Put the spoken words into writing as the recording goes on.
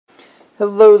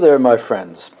Hello there, my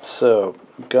friends. So,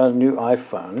 I've got a new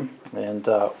iPhone, and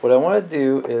what I want to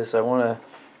do is I want to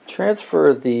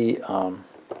transfer the.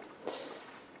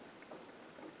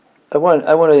 I want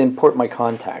to import my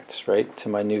contacts right to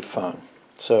my new phone.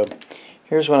 So,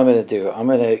 here's what I'm going to do. I'm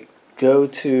going to go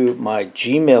to my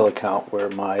Gmail account where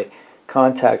my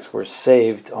contacts were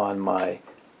saved on my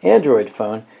Android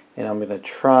phone, and I'm going to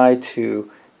try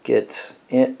to get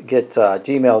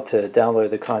Gmail to download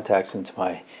the contacts into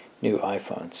my new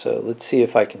iPhone. So let's see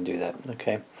if I can do that.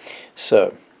 Okay,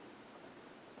 so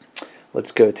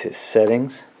let's go to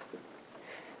settings.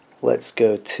 Let's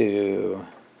go to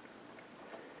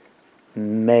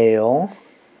mail.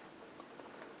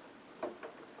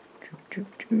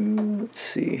 Let's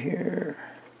see here.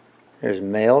 There's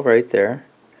mail right there.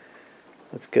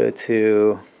 Let's go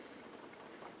to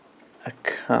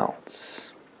accounts,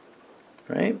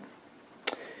 right?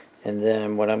 And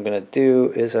then what I'm going to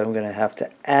do is I'm going to have to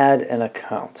add an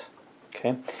account.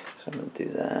 Okay, so I'm going to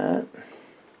do that.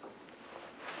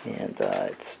 And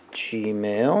it's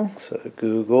Gmail, so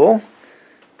Google.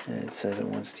 And it says it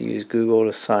wants to use Google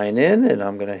to sign in, and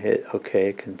I'm going to hit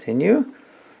OK, continue.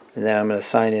 And then I'm going to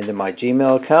sign into my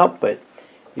Gmail account, but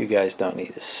you guys don't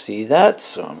need to see that,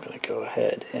 so I'm going to go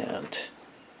ahead and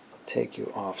take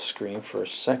you off screen for a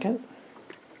second.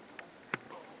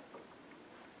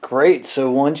 Great, so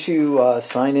once you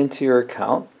sign into your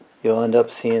account, you'll end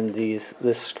up seeing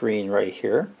this screen right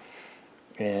here.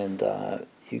 And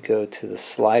you go to the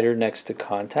slider next to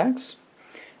contacts.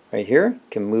 Right here, you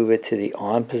can move it to the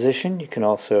on position. You can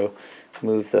also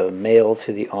move the mail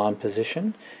to the on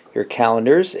position. Your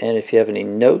calendars, and if you have any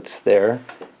notes there,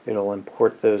 it'll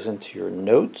import those into your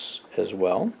notes as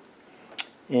well.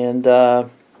 And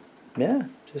yeah,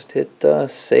 just hit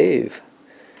save.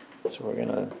 So we're going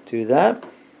to do that.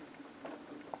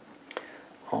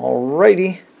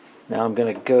 Alrighty, now I'm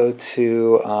going to go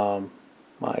to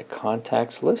my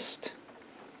contacts list.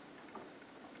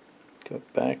 Go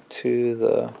back to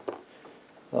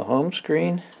the home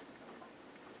screen.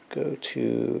 Go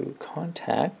to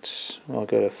contacts. I'll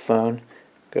go to phone.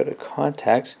 Go to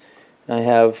contacts. And I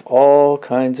have all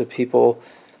kinds of people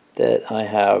that I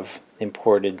have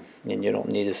imported, and you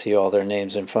don't need to see all their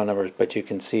names and phone numbers, but you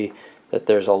can see that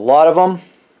there's a lot of them,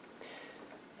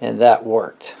 and that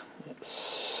worked.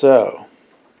 So,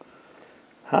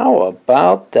 how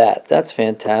about that? That's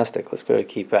fantastic. Let's go to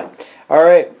keypad. All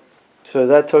right, so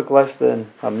that took less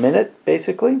than a minute,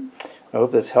 basically. I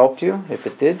hope this helped you. If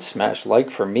it did, smash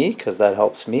like for me, because that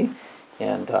helps me.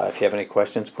 And if you have any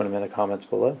questions, put them in the comments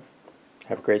below.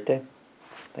 Have a great day.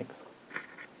 Thanks.